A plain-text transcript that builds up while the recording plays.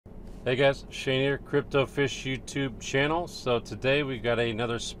Hey guys, Shane here, Crypto Fish YouTube channel. So today we got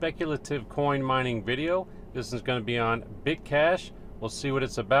another speculative coin mining video. This is going to be on BitCash. We'll see what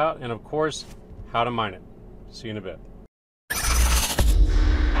it's about and of course how to mine it. See you in a bit.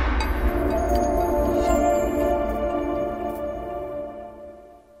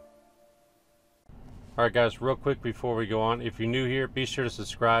 Alright guys, real quick before we go on, if you're new here, be sure to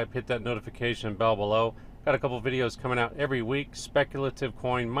subscribe, hit that notification bell below. Got a couple videos coming out every week, speculative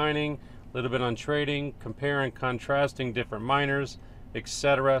coin mining, a little bit on trading, comparing, contrasting different miners,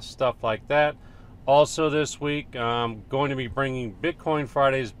 etc., stuff like that. Also this week, I'm going to be bringing Bitcoin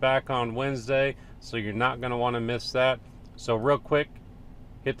Fridays back on Wednesday, so you're not going to want to miss that. So real quick,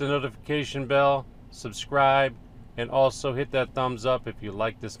 hit the notification bell, subscribe, and also hit that thumbs up if you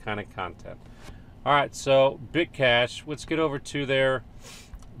like this kind of content. Alright, so BitCash, let's get over to their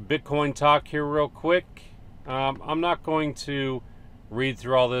Bitcoin talk here real quick. I'm not going to read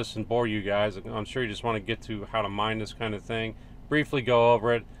through all this and bore you guys. I'm sure you just want to get to how to mine this kind of thing. Briefly go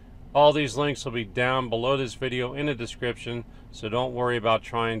over it. All these links will be down below this video in the description, so don't worry about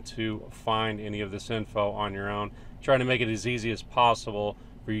trying to find any of this info on your own. Trying to make it as easy as possible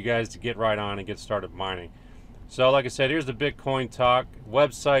for you guys to get right on and get started mining. So like I said, here's the Bitcoin talk.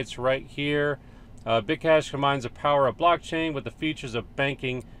 Website's right here. BitCash combines the power of blockchain with the features of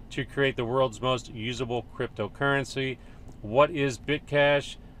banking to create the world's most usable cryptocurrency. What is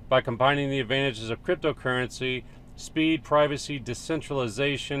BitCash? By combining the advantages of cryptocurrency, speed, privacy,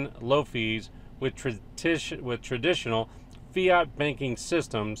 decentralization, low fees, with traditional fiat banking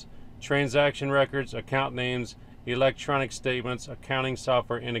systems, transaction records, account names, electronic statements, accounting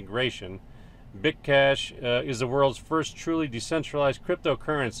software integration, BitCash is the world's first truly decentralized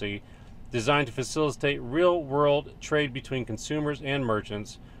cryptocurrency designed to facilitate real-world trade between consumers and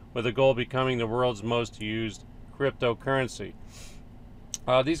merchants, with the goal of becoming the world's most used cryptocurrency.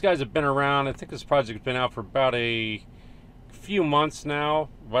 These guys have been around. I think this project's been out for about a few months now,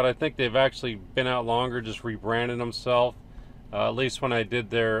 but I think they've actually been out longer, just rebranding themselves. At least when I did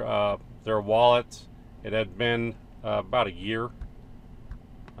their wallet, it had been about a year,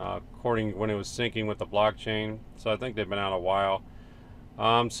 according when it was syncing with the blockchain. So I think they've been out a while.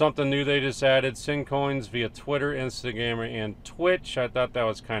 Something new they just added, send coins via Twitter, Instagram, and Twitch. I thought that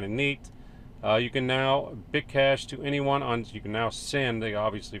was kind of neat. You can now BitCash to anyone on, you can now send, they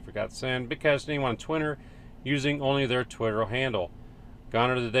obviously forgot send, BitCash to anyone on Twitter using only their Twitter handle.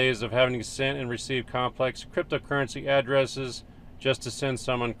 Gone are the days of having to send and receive complex cryptocurrency addresses just to send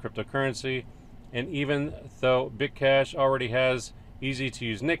someone cryptocurrency. And even though BitCash already has easy to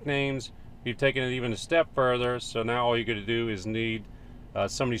use nicknames, we've taken it even a step further. So now all you got to do is need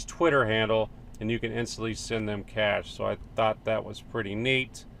somebody's Twitter handle and you can instantly send them cash. So I thought that was pretty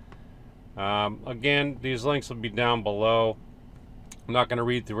neat. Again, these links will be down below. I'm not going to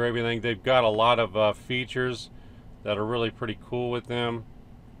read through everything. They've got a lot of features that are really pretty cool with them.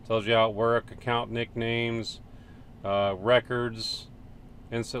 Tells you how it works, account nicknames, records,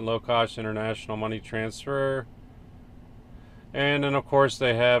 instant low cost international money transfer, and then of course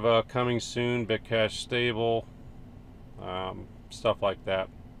they have coming soon BitCash stable, stuff like that.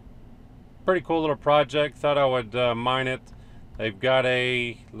 Pretty cool little project. Thought I would mine it. They've got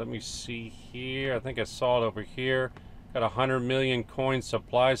a, let me see here, I think I saw it over here, got 100 million coin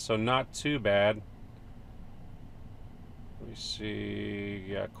supply, so not too bad. Let me see,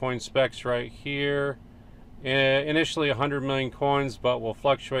 yeah, coin specs right here. Initially 100 million coins, but will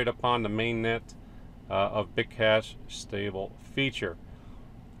fluctuate upon the mainnet of BitCash stable feature.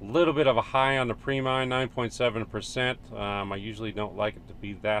 A little bit of a high on the pre-mine, 9.7%. I usually don't like it to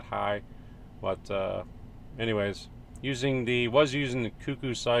be that high, but anyways, using the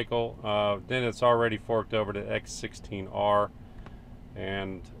cuckoo cycle. Then it's already forked over to x16r.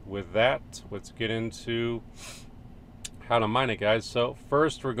 And with that, let's get into how to mine it, guys. So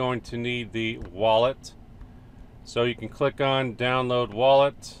first we're going to need the wallet. So you can click on download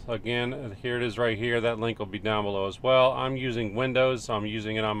wallet. Again, here it is right here. That link will be down below as well. I'm using Windows, so I'm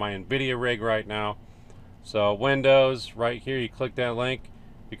using it on my Nvidia rig right now. So Windows, right here, you click that link.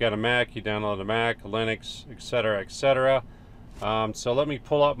 If you got a Mac, you download a Mac, Linux, etc., etc. So let me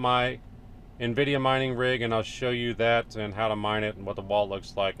pull up my Nvidia Mining Rig and I'll show you that and how to mine it and what the wallet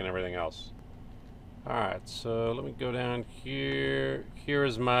looks like and everything else. Alright, so let me go down here. Here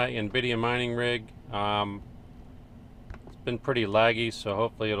is my Nvidia Mining Rig. Been pretty laggy, so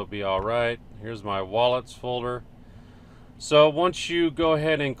hopefully it'll be all right. Here's my wallets folder. So once you go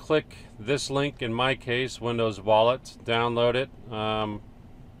ahead and click this link, in my case Windows Wallet, download it.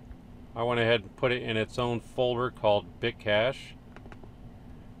 I went ahead and put it in its own folder called BitCash,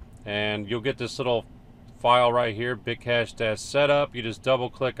 and you'll get this little file right here, BitCash-setup. You just double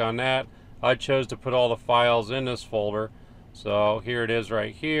click on that. I chose to put all the files in this folder. So here it is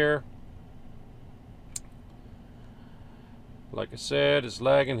right here. Like I said, it's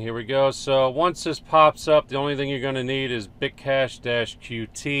lagging. Here we go. So once this pops up, the only thing you're going to need is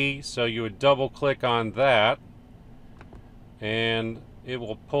BitCash-QT. So you would double click on that and it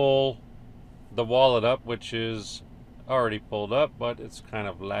will pull the wallet up, which is already pulled up, but it's kind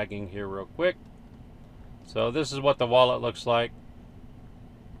of lagging here real quick. So this is what the wallet looks like.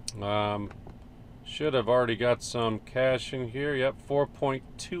 Should have already got some cash in here. Yep,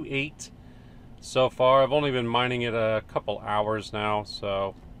 4.28 so far. I've only been mining it a couple hours now,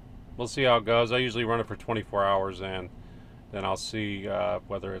 so we'll see how it goes. I usually run it for 24 hours and then I'll see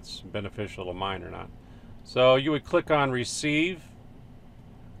whether it's beneficial to mine or not. So you would click on receive,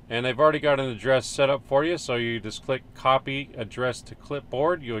 and they've already got an address set up for you, so you just click copy address to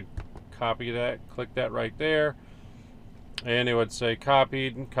clipboard. You would copy that, click that right there, and it would say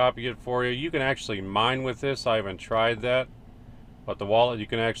copied, and copy it for you. You can actually mine with this. I haven't tried that, but the wallet you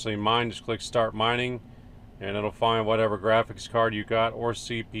can actually mine. Just click start mining and it'll find whatever graphics card you got or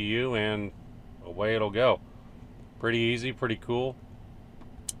CPU, and away it'll go. Pretty easy, pretty cool.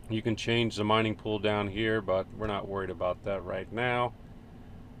 You can change the mining pool down here, but we're not worried about that right now.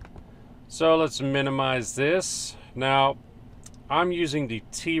 So let's minimize this. Now I'm using the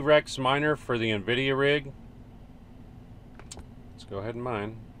T-Rex miner for the Nvidia rig. Let's go ahead and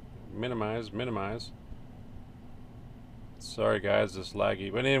mine. Minimize. Sorry guys, it's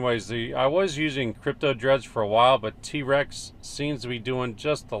laggy. But anyways, I was using Crypto Dreads for a while, but T-Rex seems to be doing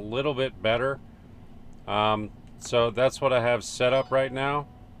just a little bit better. So that's what I have set up right now.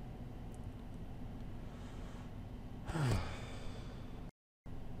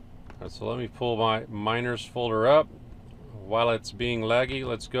 So let me pull my miners folder up. While it's being laggy,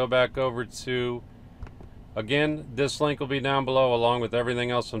 let's go back over to, again, this link will be down below along with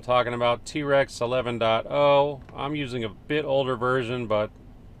everything else I'm talking about. T-Rex 11.0. I'm using a bit older version, but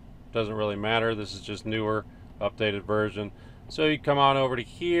doesn't really matter. This is just newer, updated version. So you come on over to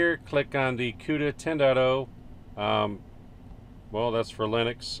here, click on the CUDA 10.0. Well, that's for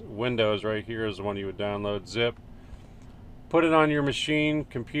Linux. Windows right here is the one you would download, zip. Put it on your machine,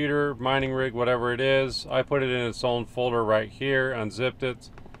 computer, mining rig, whatever it is. I put it in its own folder right here, unzipped it.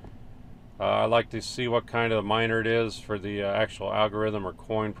 I like to see what kind of miner it is for the actual algorithm or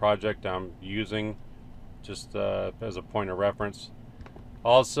coin project I'm using, just as a point of reference.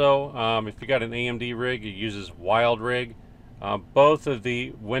 Also, if you got an AMD rig, it uses Wild Rig. Both of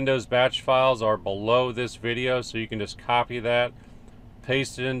the Windows batch files are below this video, so you can just copy that,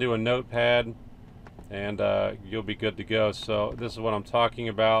 paste it into a notepad, and you'll be good to go. So this is what I'm talking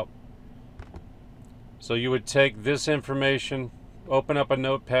about. So you would take this information, open up a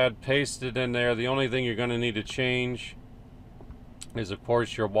notepad, paste it in there. The only thing you're going to need to change is, of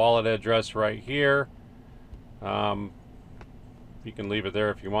course, your wallet address right here. You can leave it there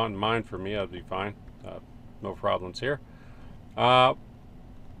if you want. Mine for me, that'd be fine. No problems here.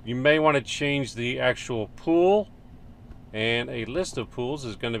 You may want to change the actual pool, and a list of pools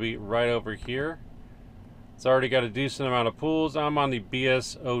is going to be right over here. It's already got a decent amount of pools. I'm on the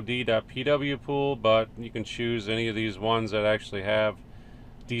BSOD.pw pool, but you can choose any of these ones that actually have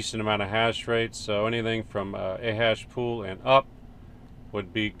decent amount of hash rates. So anything from a hash pool and up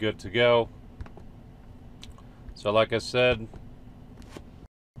would be good to go. So like I said,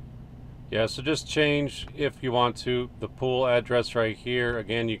 yeah, so just change, if you want to, the pool address right here.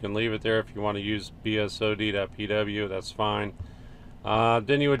 Again, you can leave it there if you want to use BSOD.pw, that's fine.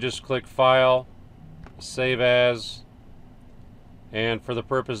 Then you would just click File, Save As, and for the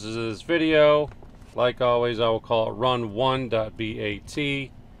purposes of this video, like always, I will call it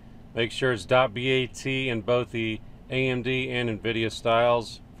run1.bat. Make sure it's .bat in both the AMD and Nvidia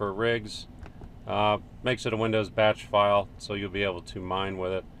styles for rigs. Makes it a Windows batch file, so you'll be able to mine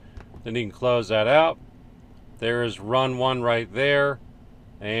with it. Then you can close that out. There is run1 right there,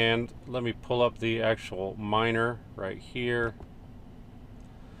 and let me pull up the actual miner right here.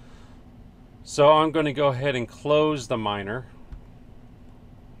 So I'm going to go ahead and close the miner.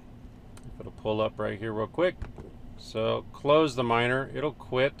 It'll pull up right here real quick. So close the miner, it'll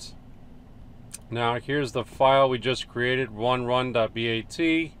quit. Now here's the file we just created,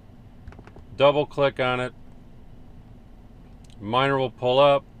 run1.bat. Double click on it. Miner will pull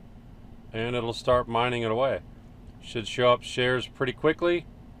up and it'll start mining it away. Should show up shares pretty quickly.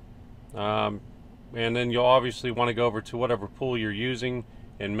 And then you'll obviously want to go over to whatever pool you're using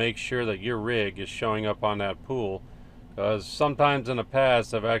and make sure that your rig is showing up on that pool, because sometimes in the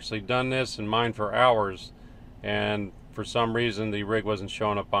past I've actually done this and mined for hours, and for some reason the rig wasn't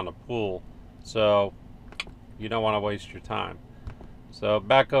showing up on the pool. So you don't want to waste your time. So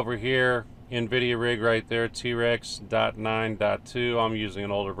back over here, Nvidia rig right there, T-Rex.9.2. I'm using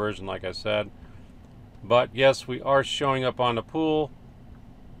an older version, like I said. But yes, we are showing up on the pool,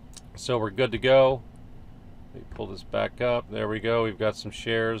 so we're good to go. Let me pull this back up. There we go. We've got some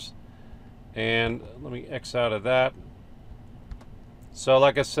shares. And let me X out of that. So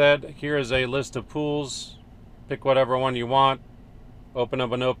like I said, here is a list of pools. Pick whatever one you want. Open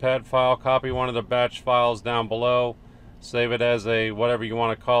up a notepad file, copy one of the batch files down below. Save it as a whatever you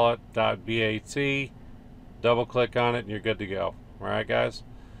want to call it, .bat. Double click on it and you're good to go. Alright guys.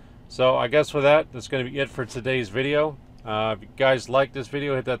 So I guess with that, that's going to be it for today's video. If you guys like this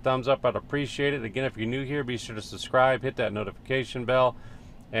video, hit that thumbs up. I'd appreciate it. Again, if you're new here, be sure to subscribe, hit that notification bell.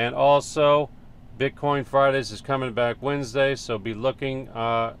 And also, Bitcoin Fridays is coming back Wednesday, so be looking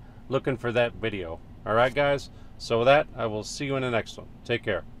for that video. Alright guys. So with that, I will see you in the next one. Take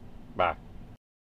care. Bye.